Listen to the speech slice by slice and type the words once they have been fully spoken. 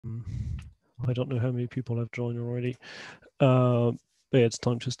I don't know how many people have joined already. But yeah, it's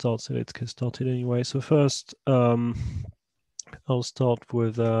time to start, so let's get started anyway. So first, I'll start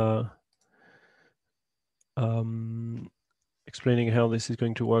with explaining how this is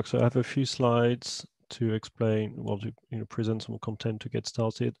going to work. So I have a few slides to explain, well, to present some content to get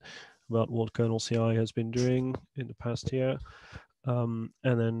started about what KernelCI has been doing in the past year. And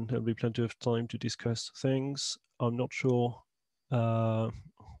then there'll be plenty of time to discuss things. I'm not sure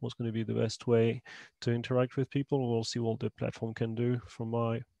what's going to be the best way to interact with people. We'll see what the platform can do. From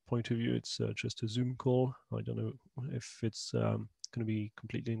my point of view, it's just a Zoom call. I don't know if it's going to be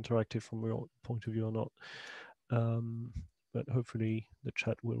completely interactive from your point of view or not. But hopefully the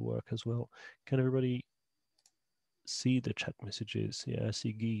chat will work as well. Can everybody see the chat messages? Yeah, I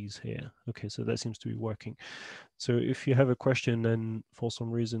see Guy's here. Okay, so that seems to be working. So if you have a question and for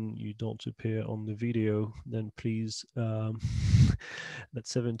some reason you don't appear on the video, then please,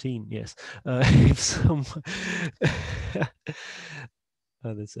 that's 17, yes. If some,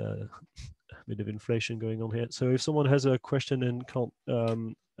 there's a bit of inflation going on here. So if someone has a question and can't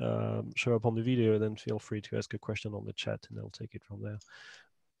show up on the video, then feel free to ask a question on the chat and I'll take it from there.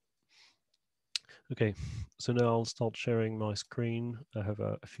 Okay, so now I'll start sharing my screen. I have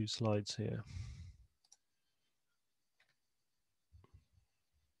a few slides here.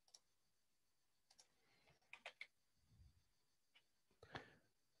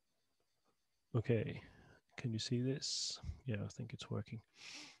 Okay, can you see this? Yeah, I think it's working.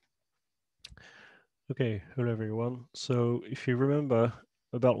 Okay, hello everyone. So if you remember,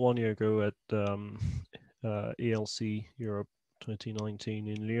 about 1 year ago at ELC Europe 2019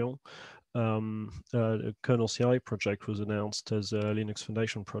 in Lyon, the KernelCI project was announced as a Linux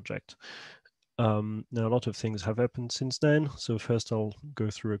Foundation project. Now, a lot of things have happened since then. So first I'll go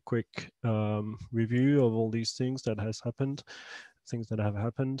through a quick review of all these things that have happened.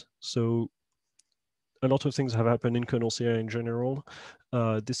 So a lot of things have happened in KernelCI in general.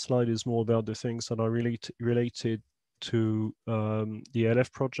 This slide is more about the things that are related to the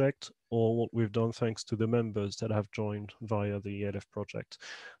LF project or what we've done thanks to the members that have joined via the LF project.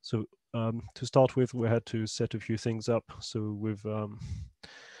 So to start with, we had to set a few things up. So we've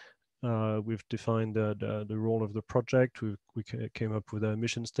defined the role of the project. We came up with a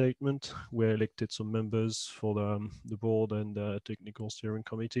mission statement. We elected some members for the board and the technical steering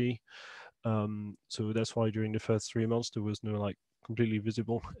committee. So that's why during the first 3 months there was no like completely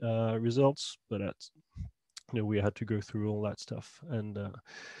visible results, but we had to go through all that stuff and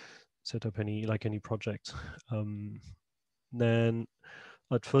set up any project. Then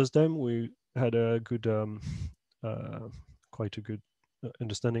at FOSDEM we had a good quite a good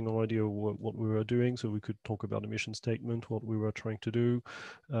understanding already of what we were doing, so we could talk about the mission statement, what we were trying to do,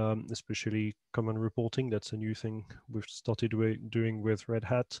 especially common reporting. That's a new thing we've started doing with Red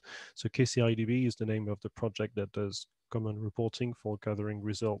Hat. So KCIDB is the name of the project that does common reporting for gathering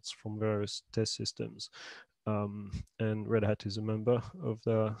results from various test systems. And Red Hat is a member of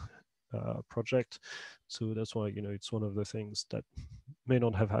the project, so that's why it's one of the things that may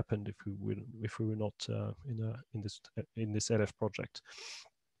not have happened if we were not in this LF project.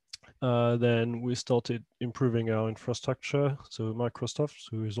 Then we started improving our infrastructure. So Microsoft,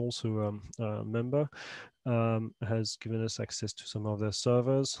 who is also a member, has given us access to some of their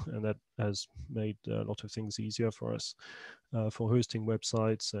servers, and that has made a lot of things easier for us for hosting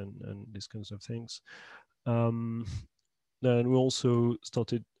websites and these kinds of things. Then we also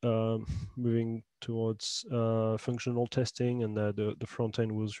started moving towards functional testing, and the front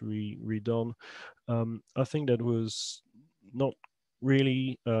end was redone. I think that was not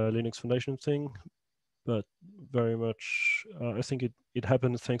really a Linux Foundation thing, but very much I think it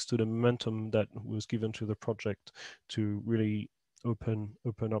happened thanks to the momentum that was given to the project to really open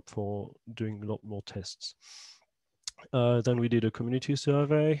up for doing a lot more tests. Then we did a community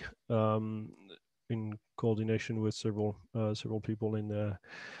survey in coordination with several people in the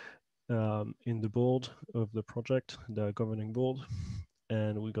board of the project, the governing board,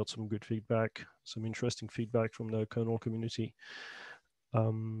 and we got some good feedback, some interesting feedback from the kernel community.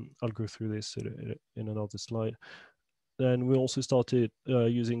 I'll go through this in another slide. Then we also started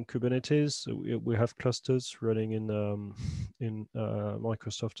using Kubernetes. So we have clusters running in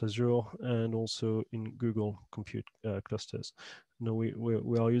Microsoft Azure and also in Google Compute clusters. Now we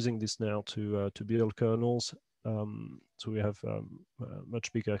are using this now to build kernels. So we have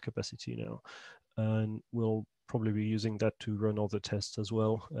much bigger capacity now, and we'll probably be using that to run other tests as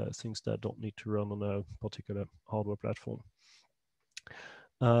well, things that don't need to run on a particular hardware platform.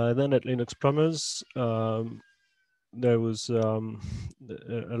 Then at Linux Plumbers, there was a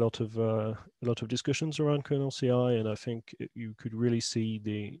lot of discussions around KernelCI, and I think you could really see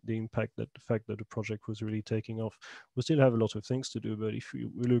the impact that the fact that the project was really taking off. We still have a lot of things to do, but if we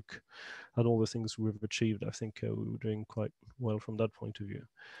look at all the things we've achieved, I think we were doing quite well from that point of view.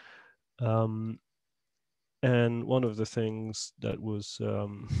 And one of the things that was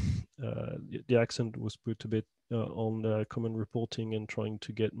the accent was put a bit on common reporting and trying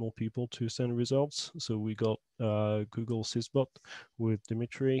to get more people to send results. So we got Google Sysbot with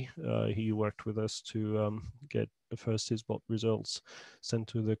Dimitri. He worked with us to get the first Sysbot results sent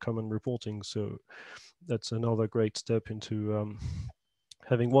to the common reporting. So that's another great step into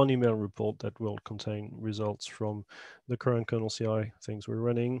having one email report that will contain results from the current KernelCI things we're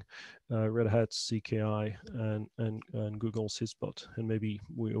running, Red Hat, CKI, and Google Sysbot, and maybe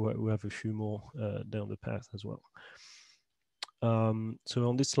we have a few more down the path as well. So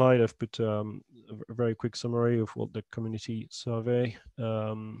on this slide, I've put a very quick summary of what the community survey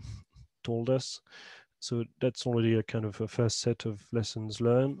told us. So that's already a kind of a first set of lessons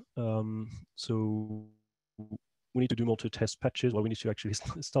learned. So we need to do more to test patches. Well, we need to actually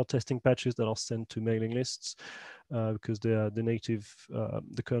start testing patches that are sent to mailing lists because the native,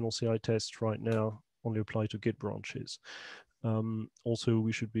 the KernelCI tests right now only apply to Git branches. Also,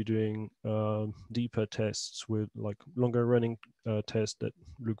 we should be doing deeper tests with like longer running tests that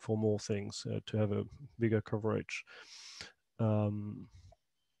look for more things to have a bigger coverage.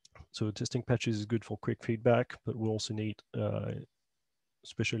 So testing patches is good for quick feedback, but we also need,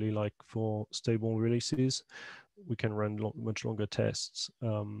 especially like for stable releases, we can run much longer tests,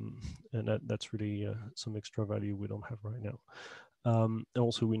 and that's really some extra value we don't have right now. And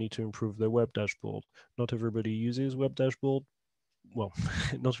also, we need to improve the web dashboard. Not everybody uses web dashboard. Well,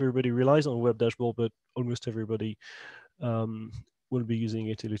 not everybody relies on web dashboard, but almost everybody will be using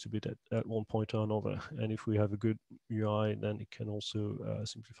it a little bit at one point or another. And if we have a good UI, then it can also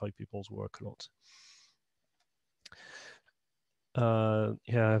simplify people's work a lot.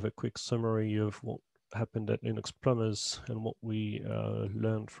 Yeah, I have a quick summary of what happened at Linux Plumbers and what we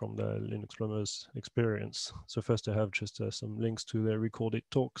learned from the Linux Plumbers experience. So first I have just some links to the recorded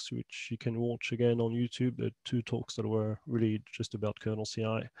talks, which you can watch again on YouTube. The 2 talks that were really just about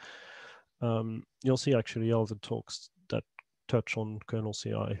KernelCI. You'll see actually other talks that touch on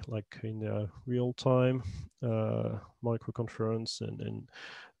KernelCI, like in real time, microconference, and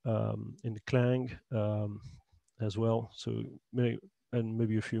in Clang as well. So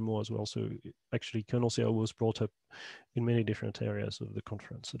maybe a few more as well. So actually, KernelCI was brought up in many different areas of the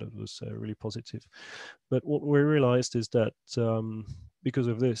conference, so that was really positive. But what we realized is that because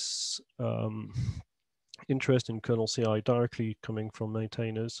of this interest in KernelCI directly coming from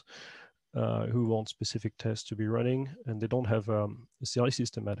maintainers who want specific tests to be running, and they don't have a CI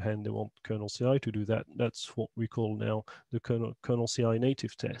system at hand, they want KernelCI to do that. That's what we call now the KernelCI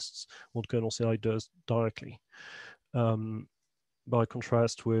native tests, what KernelCI does directly. By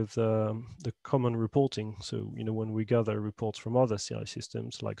contrast with the common reporting. So, when we gather reports from other CI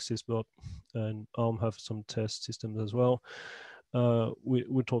systems like Sysbot, and ARM have some test systems as well.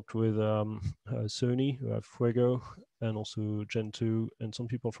 We talked with Sony, who have Fuego, and also Gentoo, and some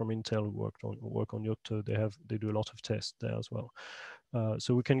people from Intel who work on Yocto. They do a lot of tests there as well.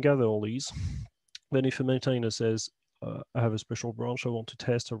 So we can gather all these. Then if a maintainer says, I have a special branch I want to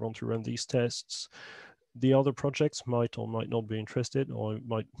test, I want to run these tests, the other projects might or might not be interested, or it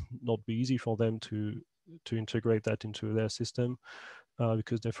might not be easy for them to integrate that into their system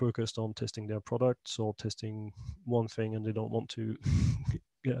because they're focused on testing their products or testing one thing, and they don't want to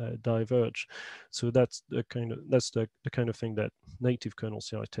diverge. So that's the kind of thing that native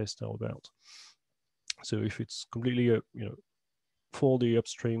KernelCI tests are about. So if it's completely for the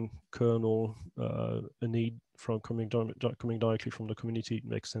upstream kernel, a need from coming directly from the community, it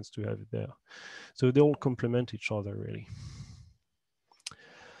makes sense to have it there. So they all complement each other, really.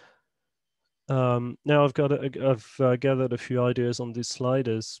 Now I've gathered a few ideas on this slide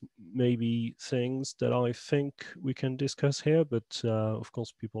as maybe things that I think we can discuss here, but of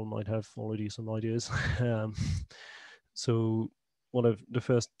course people might have already some ideas. So the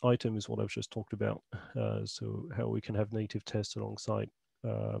first item is what I've just talked about. So how we can have native tests alongside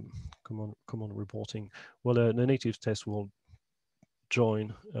common reporting. Well, the native test will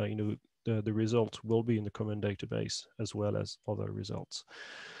join, the results will be in the common database as well as other results.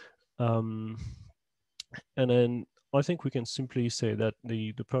 And then I think we can simply say that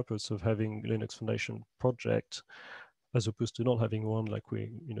the purpose of having Linux Foundation project, as opposed to not having one, like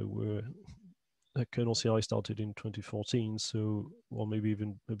we're KernelCI started in 2014, so, or maybe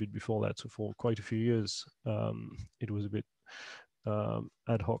even a bit before that, so for quite a few years, it was a bit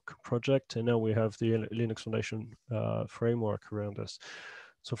ad hoc project, and now we have the Linux Foundation framework around us.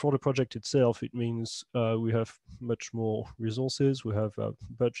 So for the project itself, it means we have much more resources, we have a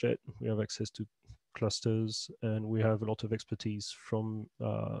budget, we have access to clusters, and we have a lot of expertise from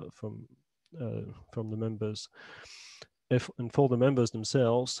the members. And for the members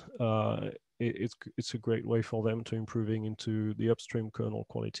themselves, it's a great way for them to improving into the upstream kernel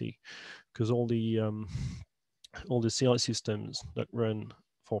quality, because all the CI systems that run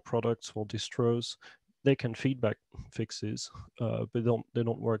for products, for distros, they can feedback fixes, but they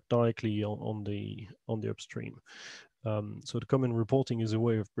don't work directly on the upstream. So the common reporting is a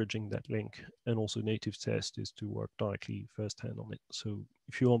way of bridging that link, and also native test is to work directly firsthand on it. So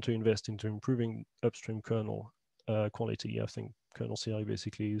if you want to invest into improving upstream kernel quality, I think KernelCI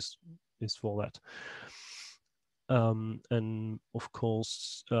basically is for that. And of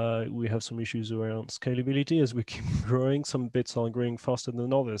course, we have some issues around scalability as we keep growing. Some bits are growing faster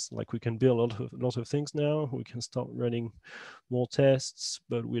than others. Like we can build a lot of things now. We can start running more tests,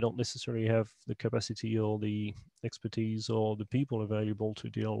 but we don't necessarily have the capacity or the expertise or the people available to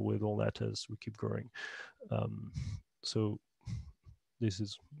deal with all that as we keep growing. So this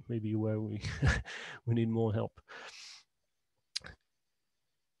is maybe where we we need more help.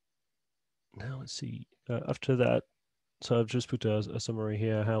 Now let's see. After that, so I've just put a summary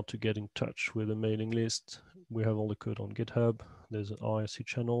here, how to get in touch with a mailing list. We have all the code on GitHub. There's an IRC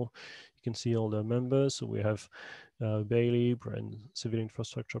channel. You can see all the members. So we have Bailey, and Civil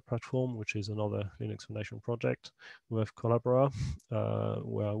Infrastructure Platform, which is another Linux Foundation project. We have Collabora,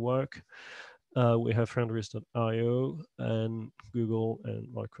 where I work. We have Foundries.io and Google and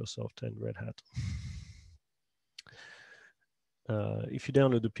Microsoft and Red Hat. If you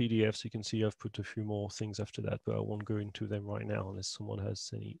download the PDFs, you can see I've put a few more things after that, but I won't go into them right now unless someone has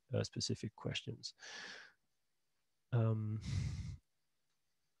any specific questions.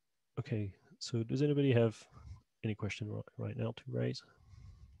 Okay, so does anybody have any question right now to raise?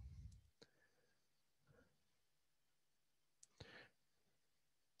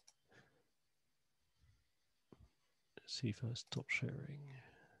 Let's see if I stop sharing.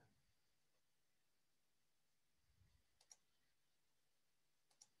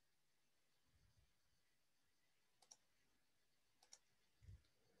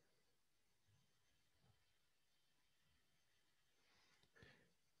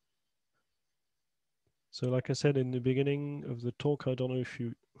 So like I said in the beginning of the talk, I don't know if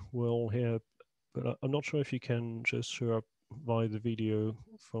you were all here, but I'm not sure if you can just show up via the video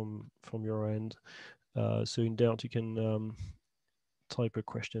from your end. So in doubt, you can type a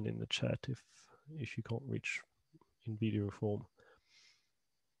question in the chat if you can't reach in video form.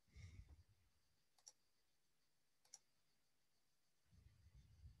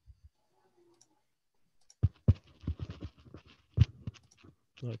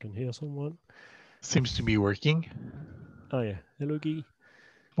 I can hear someone. Seems to be working. Oh yeah, hello Guy.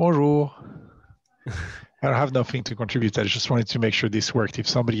 Bonjour. I don't have nothing to contribute. I just wanted to make sure this worked if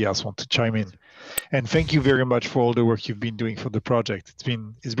somebody else wants to chime in. And thank you very much for all the work you've been doing for the project. It's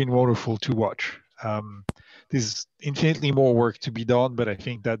been wonderful to watch. There's infinitely more work to be done, but I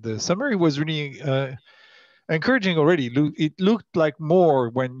think that the summary was really encouraging already. It looked like more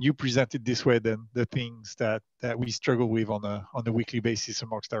when you presented this way than the things that we struggle with on a weekly basis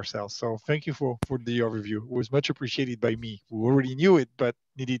amongst ourselves. So thank you for the overview. It was much appreciated by me, who already knew it, but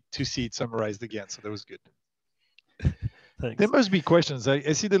needed to see it summarized again. So that was good. Thanks. There must be questions.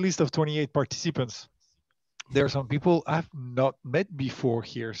 I see the list of 28 participants. There are some people I've not met before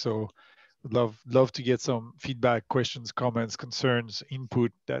here, so love to get some feedback, questions, comments, concerns,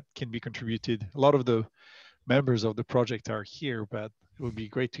 input that can be contributed. A lot of the members of the project are here, but it would be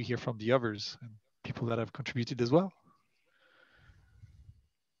great to hear from the others and people that have contributed as well.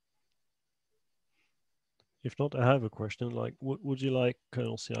 If not, I have a question. Like, what would you like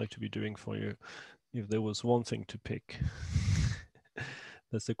KernelCI to be doing for you if there was one thing to pick?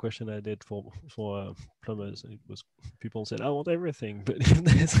 That's the question I did for plumbers. It was people said I want everything, but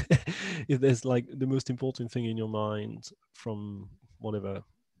if there's like the most important thing in your mind from whatever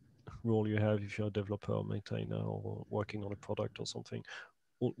role you have, if you're a developer or maintainer or working on a product or something,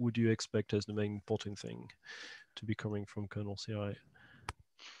 what would you expect as the main important thing to be coming from KernelCI?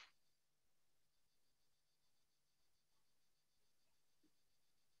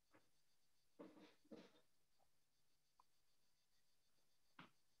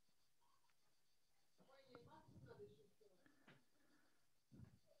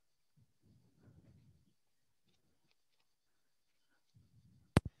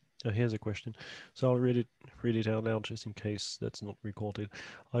 Here's a question. So I'll read it out loud just in case that's not recorded.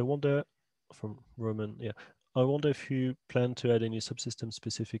 I wonder, from Roman, yeah, I wonder if you plan to add any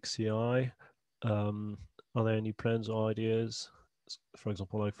subsystem-specific CI. Are there any plans or ideas, for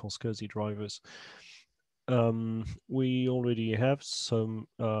example, like for SCSI drivers? We already have some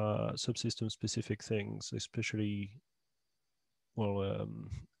subsystem-specific things, especially, well,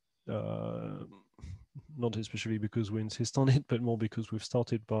 not especially because we insist on it, but more because we've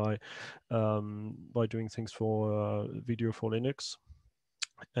started by doing things for video for Linux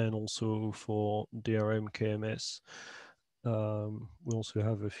and also for DRM KMS. We also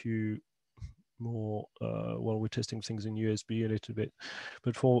have a few more, well, we're testing things in USB a little bit,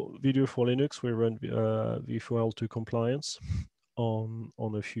 but for video for Linux, we run v4L2 compliance on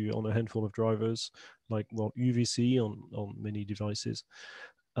a handful of drivers, like, well, UVC on many devices.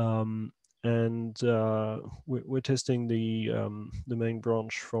 And we're testing the main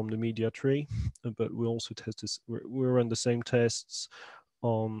branch from the media tree, but we also test this. We run the same tests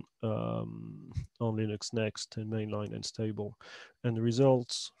on Linux Next and mainline and stable, and the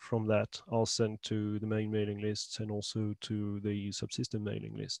results from that are sent to the main mailing lists and also to the subsystem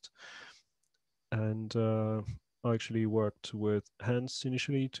mailing list. And I actually worked with Hans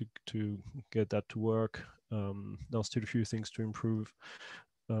initially to get that to work. There are still a few things to improve.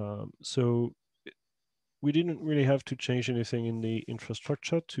 So we didn't really have to change anything in the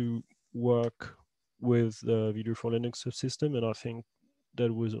infrastructure to work with the Video for Linux subsystem, and I think that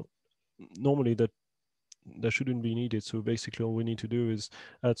was normally that shouldn't be needed. So basically all we need to do is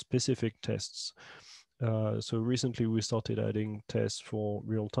add specific tests. So recently we started adding tests for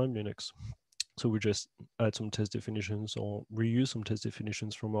real-time Linux. So we just add some test definitions or reuse some test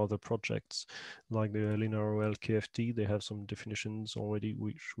definitions from other projects, like the LinROL KFT. They have some definitions already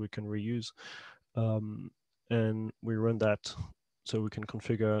which we can reuse. And we run that so we can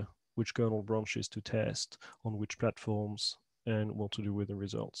configure which kernel branches to test on which platforms and what to do with the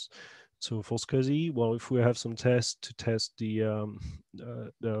results. So for SCSI, well, if we have some tests to test the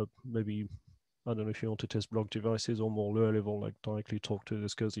maybe, I don't know if you want to test block devices or more lower level, like directly talk to the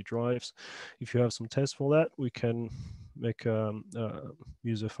SCSI drives. If you have some tests for that, we can make a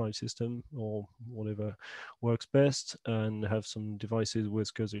user file system or whatever works best and have some devices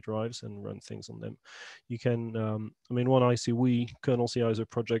with SCSI drives and run things on them. You can, I mean, one ICW, KernelCI as a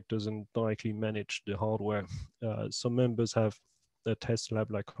project doesn't directly manage the hardware. Some members have a test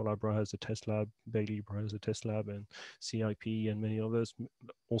lab, like Collabora has a test lab, Bailey has a test lab, and CIP and many others,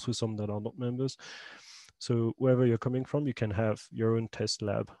 also some that are not members. So wherever you're coming from, you can have your own test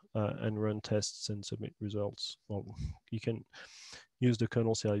lab and run tests and submit results. Well, you can use the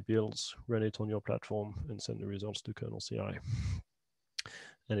KernelCI builds, run it on your platform, and send the results to KernelCI.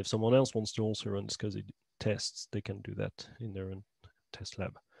 And if someone else wants to also run SCSI tests, they can do that in their own test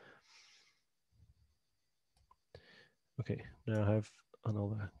lab. Okay, now I have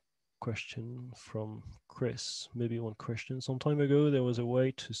another question from Chris. Maybe one question. Some time ago, there was a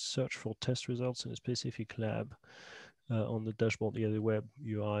way to search for test results in a specific lab on the dashboard via the web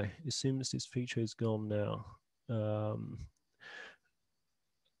UI. It seems this feature is gone now.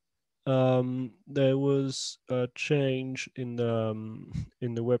 There was a change in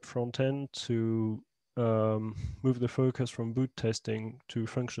the web front end to move the focus from boot testing to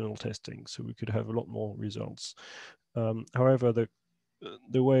functional testing, so we could have a lot more results. However,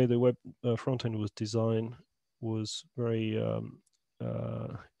 the way the web front end was designed was very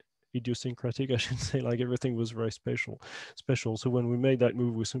idiosyncratic, I should say. Like, everything was very special. So when we made that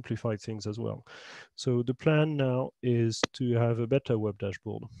move, we simplified things as well. So the plan now is to have a better web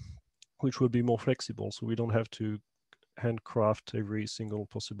dashboard, which will be more flexible, so we don't have to handcraft every single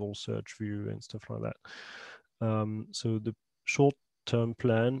possible search view and stuff like that. So the short-term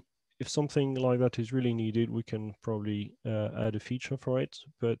plan, if something like that is really needed, we can probably add a feature for it,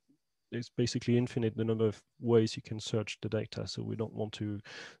 but it's basically infinite the number of ways you can search the data. So we don't want to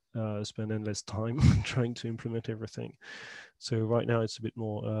spend endless time trying to implement everything. So right now it's a bit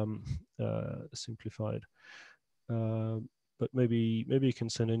more simplified. But maybe you can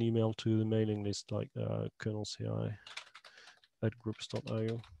send an email to the mailing list, like KernelCI at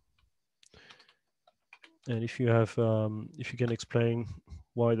groups.io. And if you have, if you can explain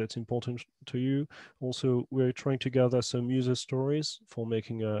why that's important to you. Also, we're trying to gather some user stories for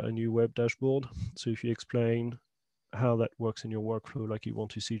making a new web dashboard. So if you explain how that works in your workflow, like you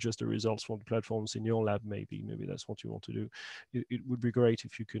want to see just the results from the platforms in your lab, maybe that's what you want to do. It would be great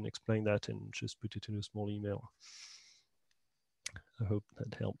if you can explain that and just put it in a small email. I hope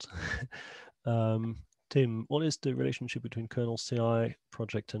that helped. Tim, what is the relationship between KernelCI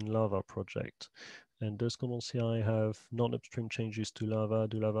project and Lava project? And does KernelCI have non-upstream changes to Lava?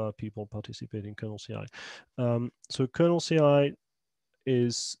 Do Lava people participate in KernelCI? So KernelCI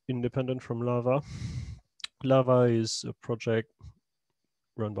is independent from Lava. Lava is a project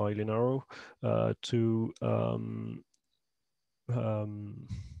run by Linaro to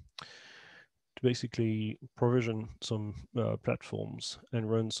basically provision some platforms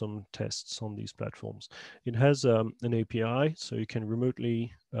and run some tests on these platforms. It has an API, so you can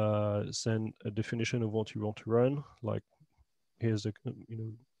remotely send a definition of what you want to run, like here's the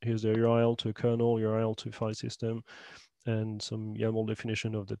here's the URL to a kernel, URL to file system, and some YAML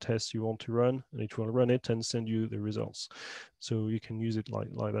definition of the test you want to run, and it will run it and send you the results. So you can use it like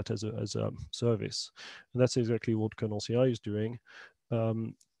that as a service, and that's exactly what KernelCI is doing.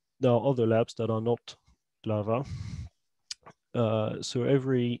 There are other labs that are not Lava. So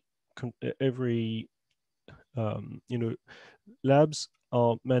every labs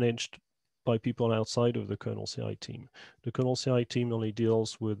are managed by people outside of the KernelCI team. The KernelCI team only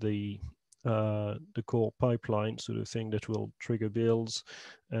deals with the core pipeline, so the thing that will trigger builds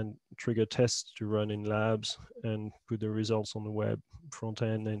and trigger tests to run in labs and put the results on the web front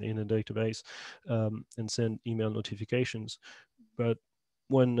end and in a database, and send email notifications. But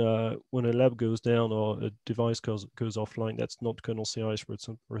when a lab goes down or a device goes offline, that's not KernelCI's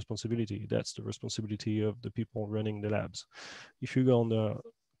responsibility. That's the responsibility of the people running the labs. If you go on the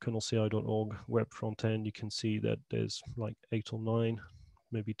KernelCI.org web front end, you can see that there's like 8 or 9,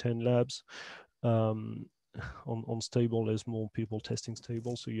 maybe 10 labs. On stable, there's more people testing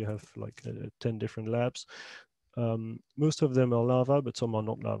stable, so you have like 10 different labs. Most of them are Lava, but some are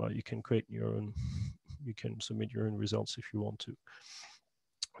not Lava. You can create your own, you can submit your own results if you want to.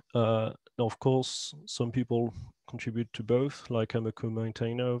 Of course, some people contribute to both, like I'm a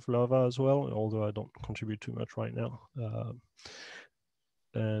co-maintainer of Lava as well, although I don't contribute too much right now.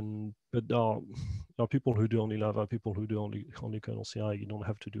 But there are people who do only Lava, people who do only KernelCI. You don't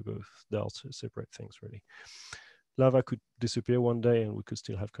have to do both. They are separate things, really. Lava could disappear one day and we could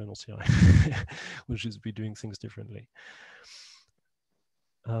still have KernelCI, which is be doing things differently.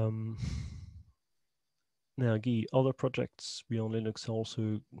 Now, Guy, other projects beyond Linux are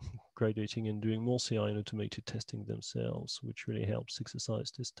also graduating and doing more CI and automated testing themselves, which really helps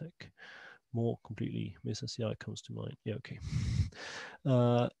exercise this tech. More completely, Mesa CI comes to mind. Yeah, okay.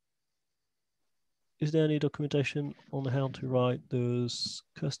 Is there any documentation on how to write those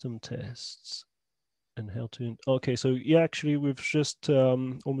custom tests and how to? Okay, so yeah, actually, we've just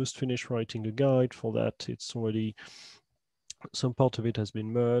almost finished writing a guide for that. It's already, some part of it has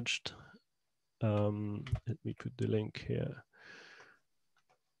been merged. Let me put the link here.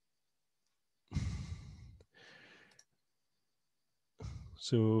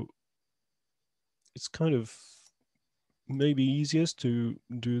 So it's kind of maybe easiest to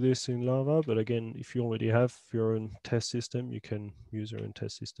do this in Lava, but again, if you already have your own test system, you can use your own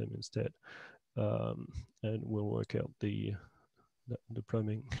test system instead, and we'll work out the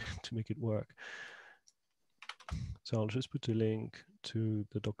plumbing to make it work. So I'll just put a link to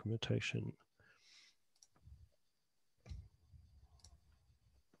the documentation.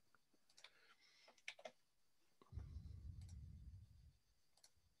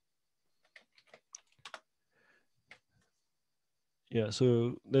 Yeah,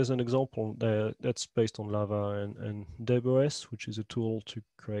 so there's an example there that's based on Lava and DebOS, which is a tool to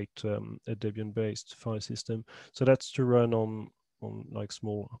create a Debian-based file system. So that's to run on like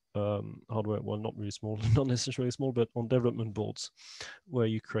small hardware, well, not really small, not necessarily small, but on development boards, where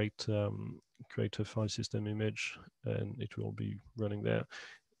you create a file system image, and it will be running there.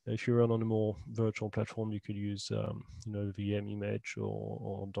 If you run on a more virtual platform, you could use VM image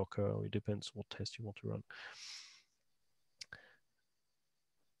or Docker. It depends what test you want to run.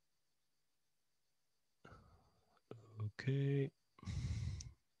 Okay.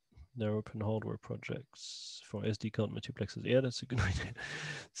 They're open hardware projects for SD card multiplexers. Yeah, that's a good idea.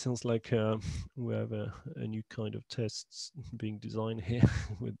 Sounds like we have a new kind of tests being designed here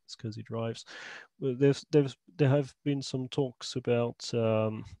with SCSI drives. Well, there have been some talks about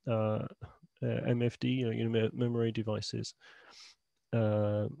MFD, memory devices,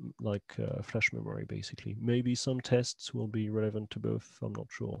 like flash memory, basically. Maybe some tests will be relevant to both. I'm not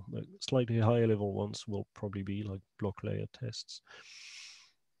sure. But slightly higher level ones will probably be like block layer tests.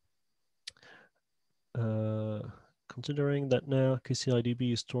 Considering that now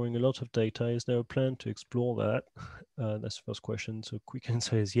KCIDB is storing a lot of data, is there a plan to explore that? That's the first question. So quick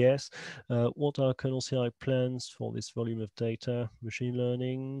answer is yes. What are KernelCI plans for this volume of data? Machine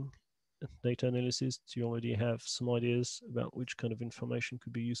learning, data analysis? Do you already have some ideas about which kind of information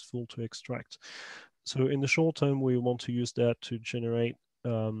could be useful to extract? So in the short term, we want to use that to generate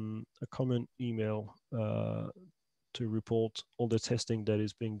a common email to report all the testing that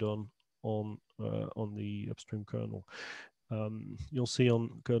is being done on the upstream kernel. You'll see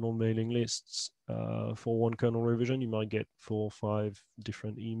on kernel mailing lists, for one kernel revision, you might get 4 or 5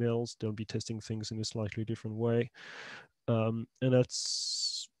 different emails. They'll be testing things in a slightly different way. And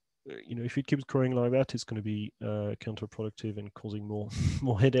that's, if it keeps growing like that, it's going to be counterproductive and causing more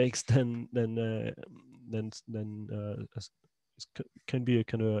headaches than can be a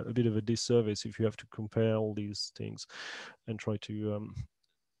kind of a bit of a disservice if you have to compare all these things and try to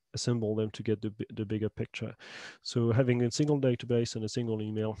assemble them to get the bigger picture. So having a single database and a single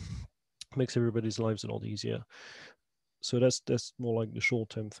email makes everybody's lives a lot easier. So that's more like the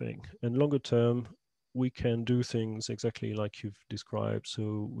short-term thing. And longer term, we can do things exactly like you've described.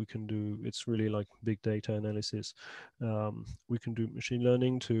 So we can do, it's really like big data analysis. We can do machine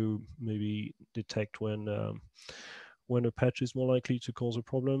learning to maybe detect when a patch is more likely to cause a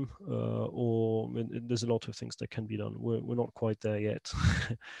problem, or there's a lot of things that can be done. We're not quite there yet.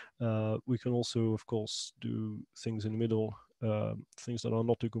 We can also, of course, do things in the middle, things that are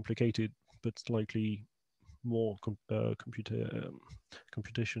not too complicated, but slightly more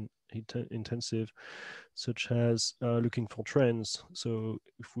computation intensive, such as looking for trends. So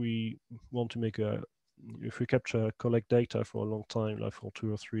if we want to if we collect data for a long time, like for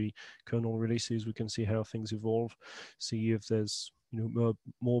 2 or 3 kernel releases, we can see how things evolve, see if there's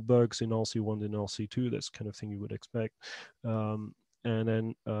more bugs in RC1 than RC2. That's kind of thing you would expect, and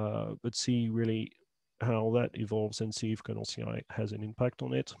then but see really how that evolves and see if KernelCI has an impact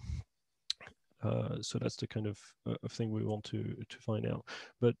on it. So that's the kind of thing we want to find out.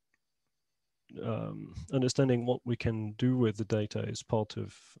 But understanding what we can do with the data is part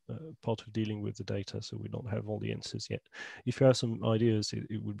of dealing with the data. So we don't have all the answers yet. If you have some ideas,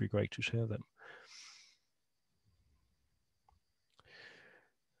 it would be great to share them.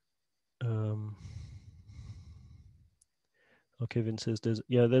 Kevin says there's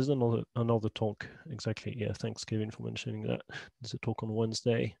another talk. Exactly. Yeah, thanks Kevin for mentioning that. There's a talk on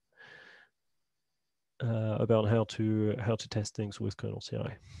Wednesday about how to test things with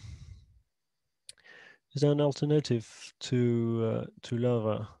KernelCI. Is there an alternative to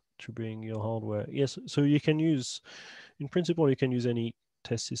Lava to bring your hardware? Yes. So you can use, in principle, you can use any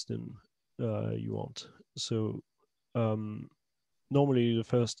test system you want. So normally the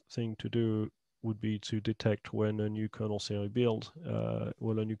first thing to do would be to detect when a new KernelCI build, a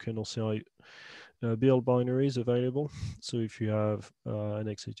new KernelCI build binary is available. So if you have an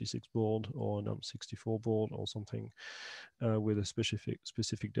x86 board or an ARM64 board or something with a specific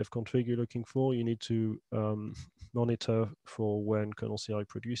dev config you're looking for, you need to monitor for when KernelCI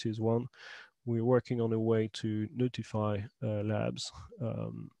produces one. We're working on a way to notify labs,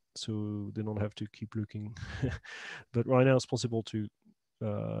 so they don't have to keep looking. But right now it's possible to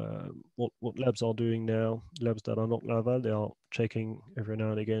what labs are doing now, labs that are not Lava, they are checking every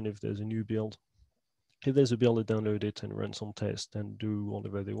now and again if there's a new build. If there's a build, they download it and run some tests and do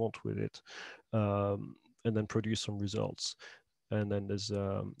whatever they want with it, and then produce some results. And then there's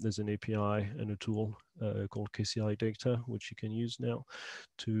an API and a tool called KCI Data, which you can use now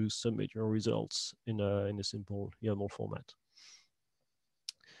to submit your results in a simple YAML format.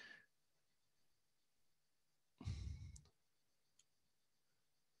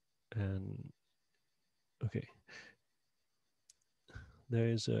 And okay, there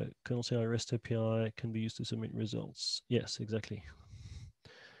is a KernelCI REST API can be used to submit results. Yes, exactly.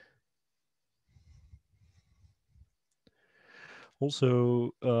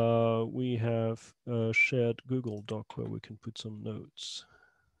 Also, we have a shared Google Doc where we can put some notes.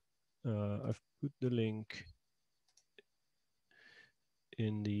 I've put the link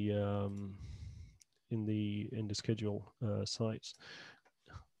in the schedule site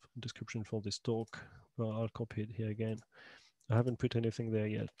description for this talk. Well, I'll copy it here again. I haven't put anything there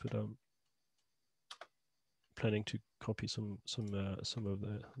yet, but I'm planning to copy some of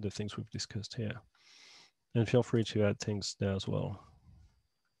the things we've discussed here. And feel free to add things there as well.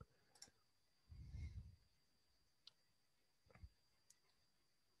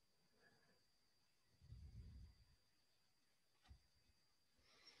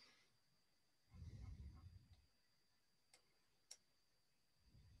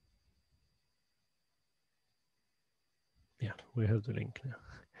 Yeah, we have the link now.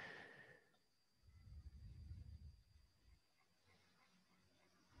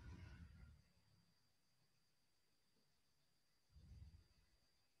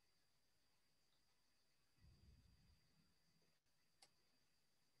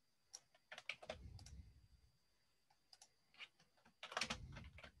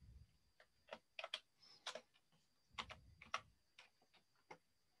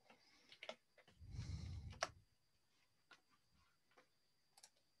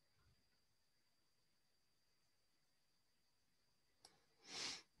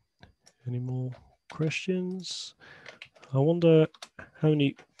 Any more questions? I wonder how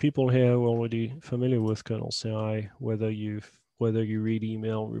many people here are already familiar with KernelCI, whether you read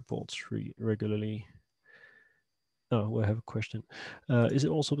email reports regularly. Oh, we have a question. Is it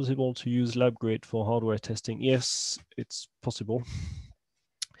also possible to use LabGrid for hardware testing? Yes, it's possible.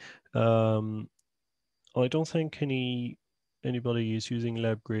 I don't think anybody is using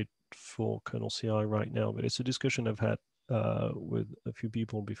LabGrid for KernelCI right now, but it's a discussion I've had with a few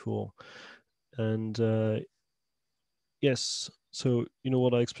people before. And yes, so you know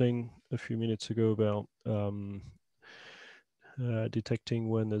what I explained a few minutes ago about detecting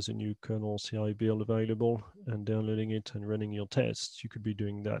when there's a new KernelCI build available and downloading it and running your tests. You could be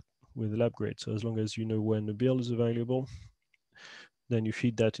doing that with LabGrid. So as long as you know when the build is available, then you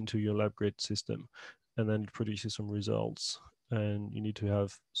feed that into your LabGrid system, and then it produces some results. And you need to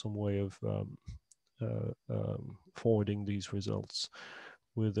have some way of forwarding these results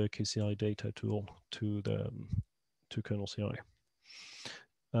with a KCI data tool to KernelCI.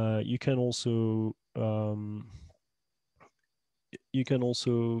 You can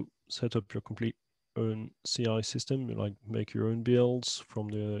also set up your complete own CI system, like make your own builds from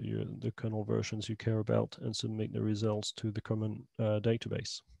the kernel versions you care about and submit the results to the common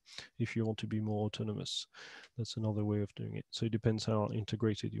database if you want to be more autonomous. That's another way of doing it. So it depends how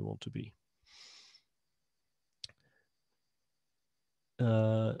integrated you want to be.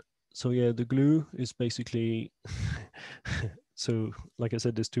 So yeah, the glue is basically so like I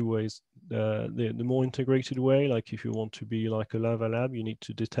said, there's two ways. The more integrated way, like if you want to be like a Lava Lab, you need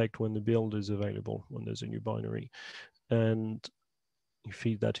to detect when the build is available, when there's a new binary, and you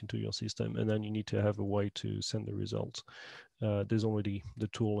feed that into your system, and then you need to have a way to send the result. There's already the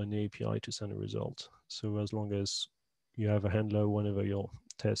tool in the API to send a result. So as long as you have a handler whenever your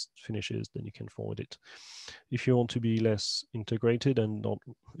test finishes, then you can forward it. If you want to be less integrated and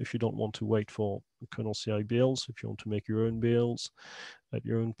if you don't want to wait for KernelCI builds, if you want to make your own builds at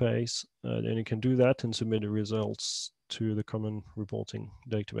your own pace, then you can do that and submit the results to the common reporting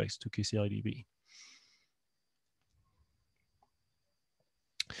database, to KCIDB.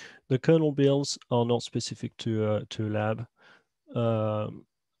 The kernel builds are not specific to lab.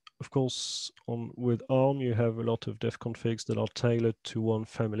 Of course, with ARM, you have a lot of dev configs that are tailored to one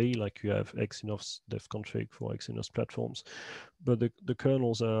family, like you have Exynos dev config for Exynos platforms. But the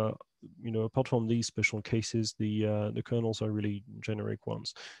kernels are, apart from these special cases, the kernels are really generic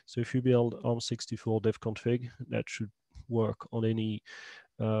ones. So if you build ARM64 dev config, that should work on any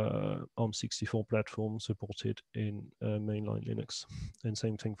ARM64 platform supported in mainline Linux. And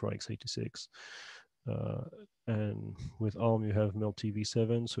same thing for x86. And with ARM, you have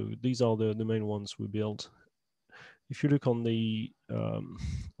MeltTV7. So these are the main ones we built. If you look on the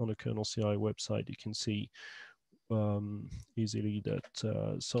KernelCI website, you can see easily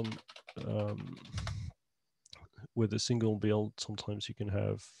that some with a single build, sometimes you can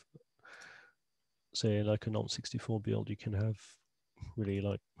have, say, like an ARM64 build, you can have really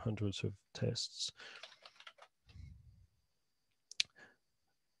like hundreds of tests.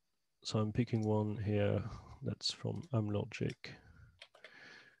 So I'm picking one here that's from Amlogic.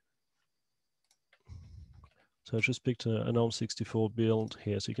 So I just picked an ARM64 build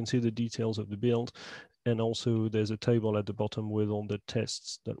here. So you can see the details of the build. And also there's a table at the bottom with all the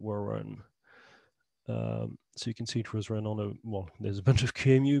tests that were run. So you can see it was run on there's a bunch of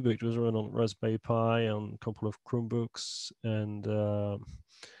QEMU, but it was run on Raspberry Pi, on a couple of Chromebooks, and a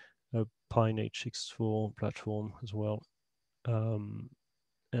Pine H64 platform as well, and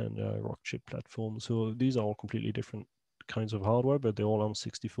a Rockchip platform. So these are all completely different kinds of hardware, but they're all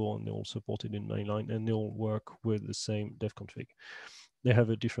ARM64 and they're all supported in mainline, and they all work with the same dev config. They have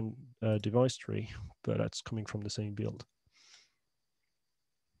a different device tree, but that's coming from the same build.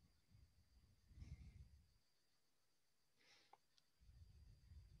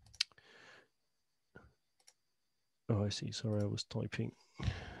 Oh, I see. Sorry, I was typing.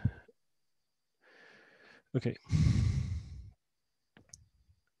 Okay.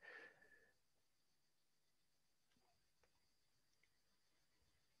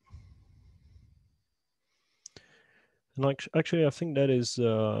 And actually, I think that is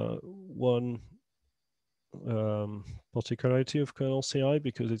one particularity of KernelCI,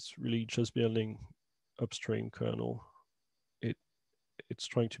 because it's really just building upstream kernel. It's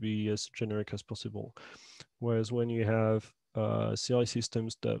trying to be as generic as possible. Whereas when you have CI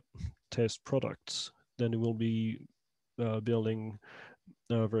systems that test products, then it will be building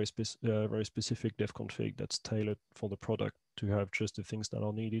a very specific dev config that's tailored for the product, to have just the things that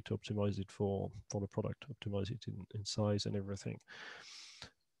are needed to optimize it for the product, optimize it in size and everything.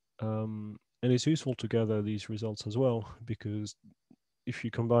 And it's useful to gather these results as well, because if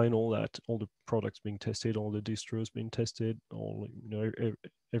you combine all that, all the products being tested, all the distros being tested, all,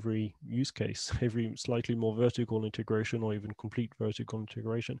 every use case, every slightly more vertical integration or even complete vertical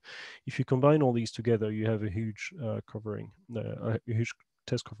integration, if you combine all these together, you have a huge a huge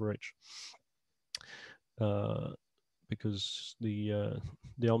test coverage. Because the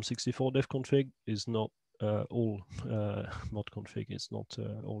ARM64 dev config is not all mod config, it's not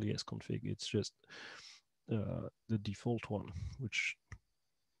all ES config, it's just the default one, which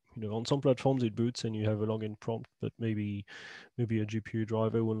on some platforms it boots and you have a login prompt, but maybe a GPU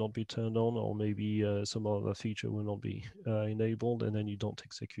driver will not be turned on, or maybe some other feature will not be enabled, and then you don't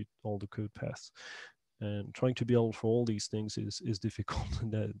execute all the code paths. And trying to build for all these things is difficult.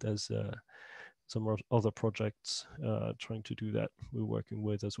 And there's some other projects trying to do that we're working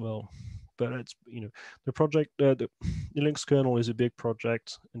with as well. But it's, the project, the Linux kernel is a big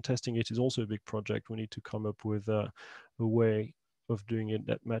project, and testing it is also a big project. We need to come up with a way of doing it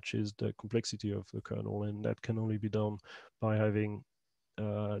that matches the complexity of the kernel, and that can only be done by having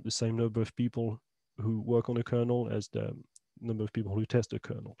the same number of people who work on the kernel as the number of people who test the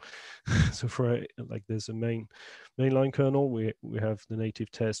kernel. So for like, there's a mainline kernel, we have the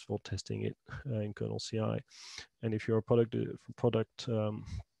native test for testing it in KernelCI. And if you're a product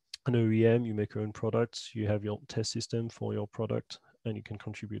an OEM, you make your own products, you have your test system for your product, and you can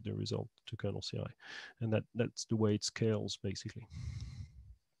contribute the result to KernelCI. And that's the way it scales, basically.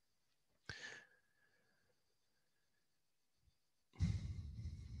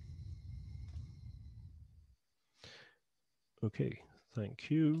 Okay,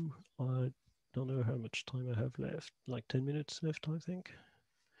 thank you. I don't know how much time I have left, like 10 minutes left, I think.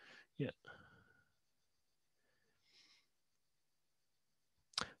 Yeah.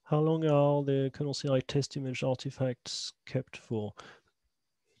 How long are the KernelCI test image artifacts kept for?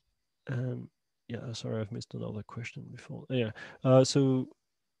 Yeah, sorry, I've missed another question before. Yeah, so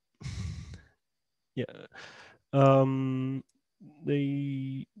yeah,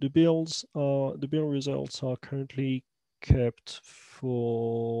 the build results are currently kept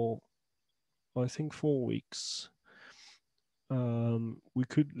for, I think, 4 weeks. We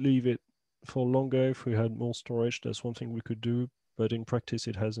could leave it for longer if we had more storage. That's one thing we could do, but in practice,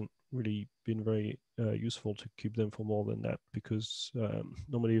 it hasn't really been very useful to keep them for more than that, because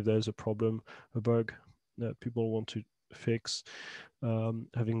normally if there's a problem, a bug that people want to fix,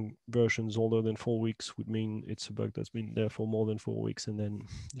 having versions older than 4 weeks would mean it's a bug that's been there for more than 4 weeks, and then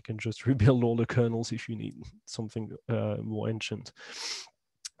you can just rebuild all the kernels if you need something more ancient.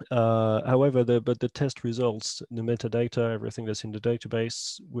 However, the test results, the metadata, everything that's in the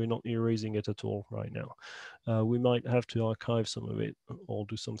database, we're not erasing it at all right now. We might have to archive some of it or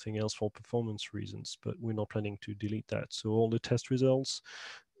do something else for performance reasons, but we're not planning to delete that. So all the test results,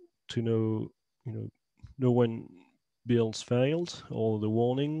 to know when builds failed, all the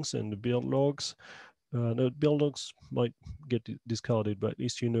warnings and the build logs. The build logs might get discarded, but at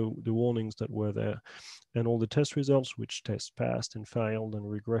least you know the warnings that were there, and all the test results, which tests passed and failed and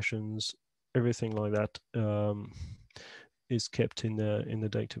regressions, everything like that is kept in the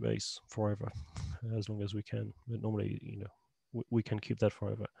database forever, as long as we can. But normally, we can keep that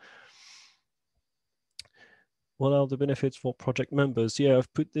forever. What are the benefits for project members? Yeah,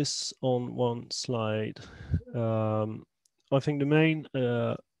 I've put this on one slide. I think the main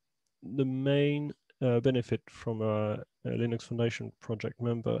benefit from a Linux Foundation project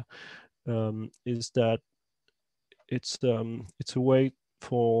member is that it's a way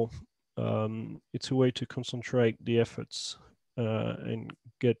to concentrate the efforts and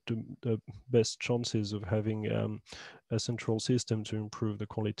get the best chances of having a central system to improve the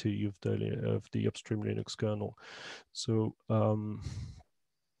quality of the upstream Linux kernel. So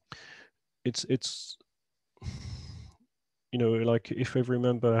it's like, if every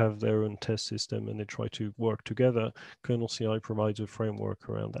member have their own test system and they try to work together, KernelCI provides a framework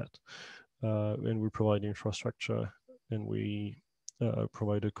around that. And we provide infrastructure, and we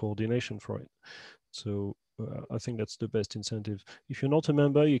provide a coordination for it. So I think that's the best incentive. If you're not a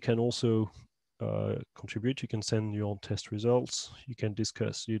member, you can also contribute. You can send your test results. You can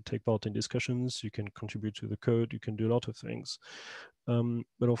discuss. You take part in discussions. You can contribute to the code. You can do a lot of things.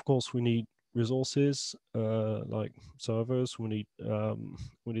 But of course, we need resources like servers. We need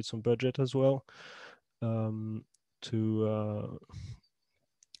some budget as well. There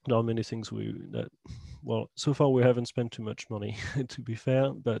are many things well, so far we haven't spent too much money, to be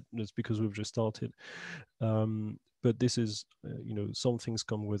fair, but it's because we've just started. but this is, some things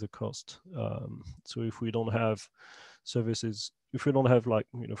come with a cost. So if we don't have services, if we don't have, like,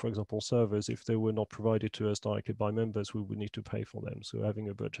 for example, servers, if they were not provided to us directly by members, we would need to pay for them. So having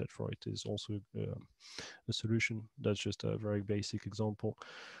a budget for it is also a solution. That's just a very basic example.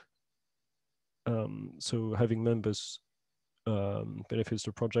 So having members benefits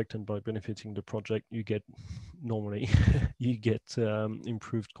the project, and by benefiting the project, you get normally you get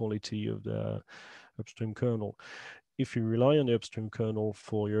improved quality of the upstream kernel. If you rely on the upstream kernel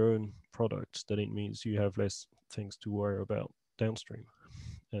for your own products, then it means you have less things to worry about downstream,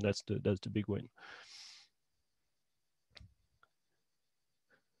 and that's the big win.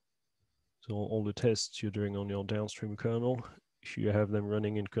 So all the tests you're doing on your downstream kernel, if you have them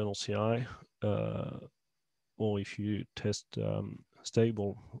running in KernelCI, or if you test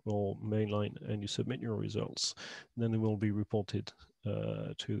stable or mainline and you submit your results, then they will be reported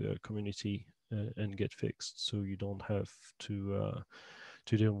to the community and get fixed, so you don't have to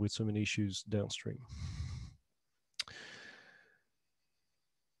deal with so many issues downstream.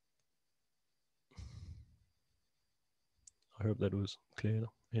 I hope that was clear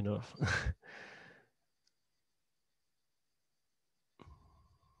enough.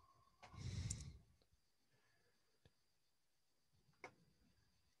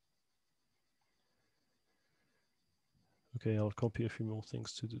 Okay, I'll copy a few more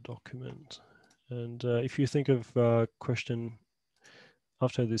things to the document. And if you think of a question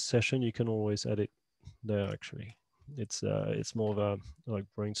after this session, you can always add it there. Actually, it's more of a like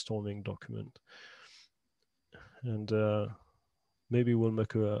brainstorming document, and maybe we'll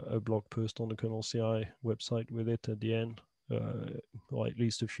make a blog post on the KernelCI website with it at the end, or at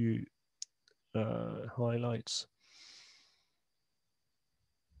least a few highlights.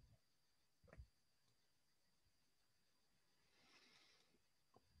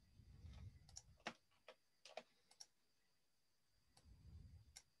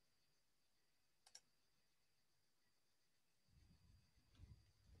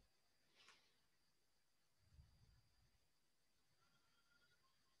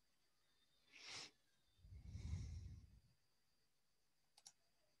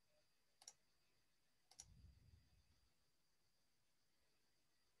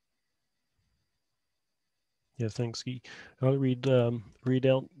 Yeah, thanks, Guy. I'll read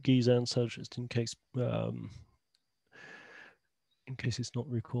out Guy's answer just in case it's not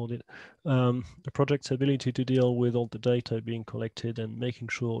recorded. The project's ability to deal with all the data being collected and making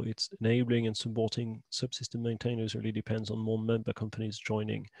sure it's enabling and supporting subsystem maintainers really depends on more member companies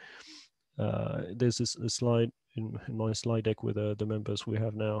joining. There's a slide in my slide deck with the members we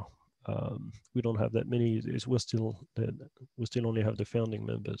have now. We don't have that many. We still only have the founding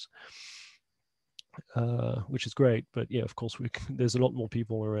members. Which is great, but yeah, of course, there's a lot more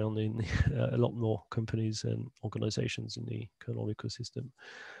people around in a lot more companies and organizations in the kernel ecosystem.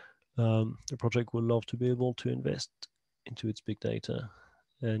 The project would love to be able to invest into its big data.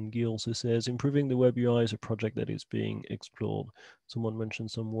 And Guy also says, improving the web UI is a project that is being explored. Someone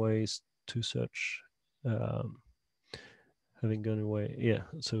mentioned some ways to search having gone away. Yeah,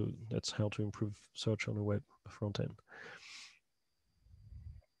 so that's how to improve search on the web front end.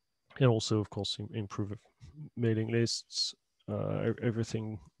 And also, of course, improve mailing lists,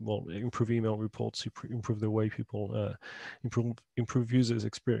 everything. Well, improve email reports, improve the way people improve users'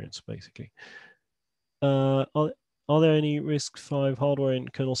 experience, basically. Are there any RISC-V hardware in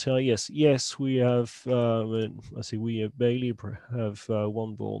KernelCI? Yes, we have. I see. We at Bailey have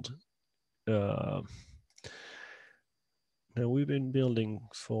one board. Now we've been building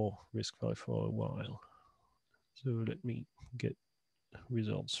for RISC-V for a while. So let me get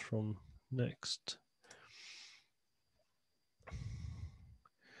results from next.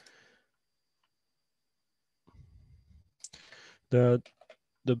 The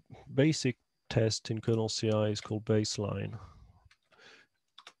basic test in KernelCI is called baseline.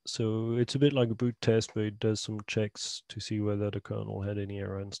 So it's a bit like a boot test, but it does some checks to see whether the kernel had any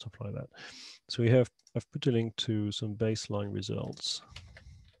error and stuff like that. So I've put a link to some baseline results.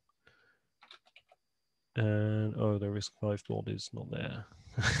 And oh, the RISC-V board is not there.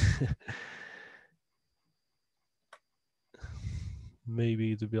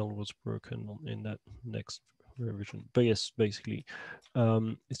 Maybe the build was broken in that next revision. But yes, basically,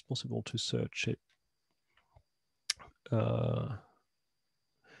 it's possible to search it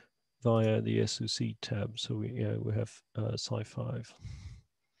via the SOC tab. So we have Sci5.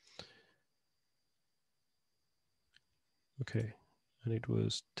 Okay, and it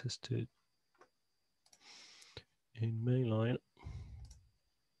was tested in mainline.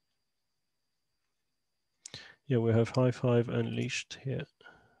 Yeah, we have High5 unleashed here.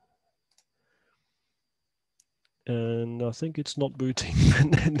 and I think it's not booting,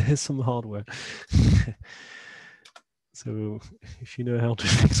 and then there's some hardware. So if you know how to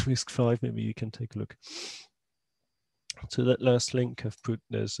fix RISC-V, maybe you can take a look. So that last link I've put,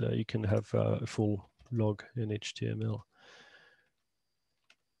 there's you can have a full log in HTML.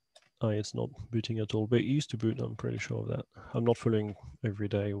 It's not booting at all, but it used to boot, I'm pretty sure of that. I'm not following every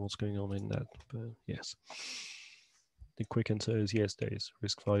day what's going on in that, but yes. The quick answer is yes, there is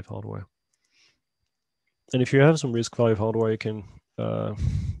RISC-V hardware. And if you have some RISC-V hardware, you can,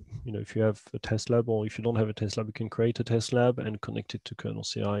 if you have a test lab, or if you don't have a test lab, you can create a test lab and connect it to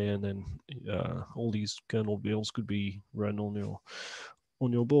KernelCI, and then all these kernel builds could be run on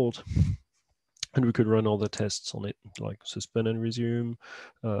your board. And we could run all the tests on it, like suspend and resume.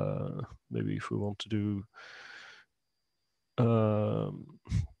 Maybe if we want to do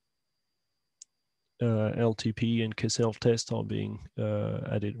LTP and KSelf test are being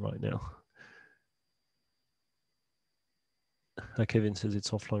added right now. Kevin says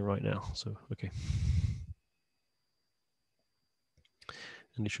it's offline right now, so okay.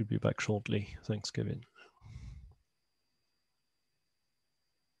 And it should be back shortly. Thanks, Kevin.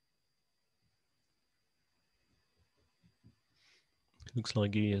 Looks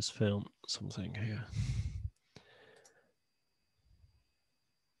like he has found something here.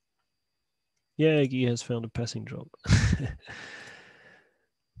 Yeah, Guy has found a passing job.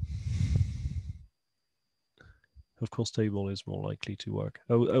 Of course, table is more likely to work.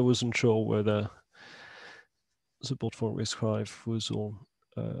 I wasn't sure whether support for RISC-V was all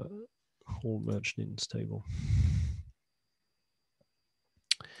merged in stable.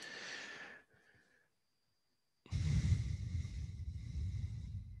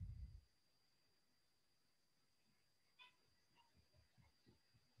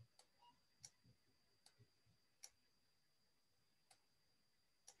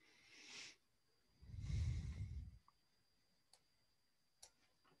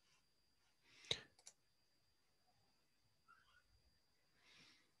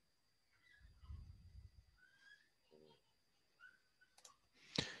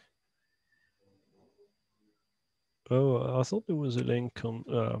 Oh, I thought there was a link on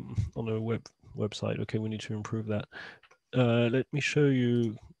a website. Okay, we need to improve that. Let me show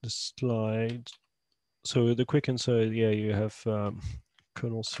you the slide. So the quick answer, yeah, you have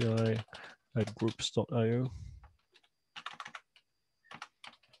KernelCI at groups.io.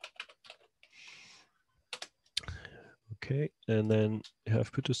 Okay, and then you have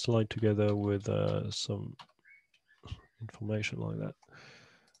put a slide together with some information like that.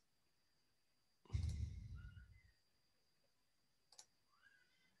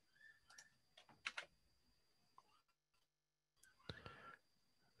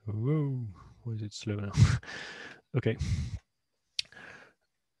 Whoa, why is it slow now? Okay.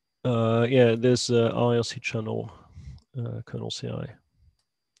 Yeah, there's IRC channel, KernelCI,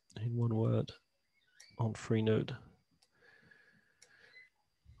 in one word, on Freenode.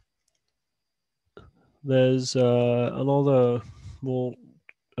 There's another more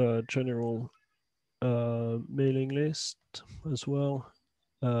general mailing list as well.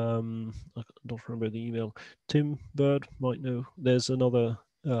 I don't remember the email. Tim Bird might know. There's another,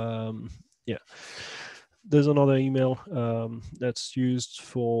 there's another email that's used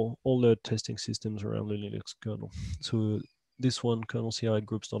for all the testing systems around the Linux kernel. So this one, KernelCI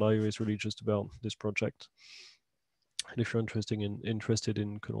groups.io, is really just about this project. And if you're interested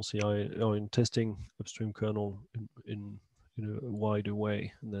in KernelCI or in testing upstream kernel in a wider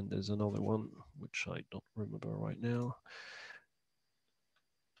way, and then there's another one which I don't remember right now.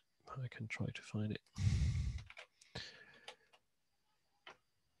 I can try to find it.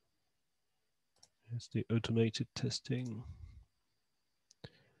 It's the automated testing.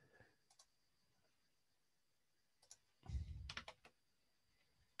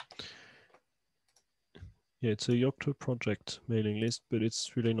 Yeah, it's a Yocto project mailing list, but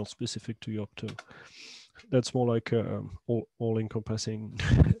it's really not specific to Yocto. That's more like all-encompassing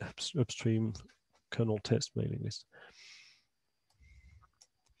upstream kernel test mailing list.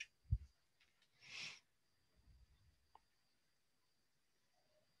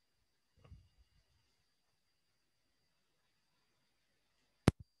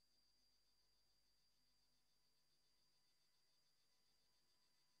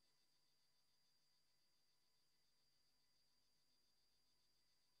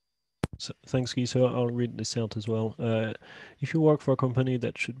 So, thanks, Guy. So I'll read this out as well. If you work for a company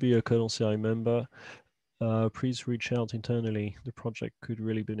that should be a KernelCI member, please reach out internally. The project could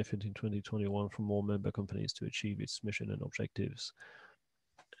really benefit in 2021 from more member companies to achieve its mission and objectives.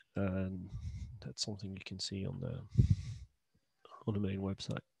 And that's something you can see on the main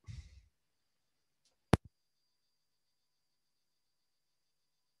website.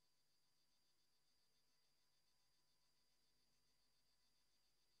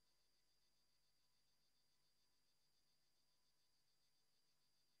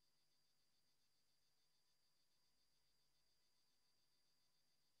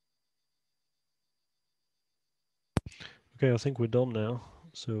 Okay, I think we're done now.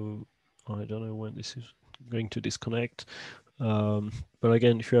 So I don't know when this is going to disconnect. But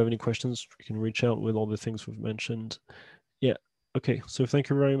again, if you have any questions, you can reach out with all the things we've mentioned. Yeah. Okay. So thank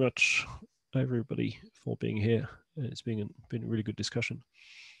you very much, everybody, for being here. It's been a really good discussion.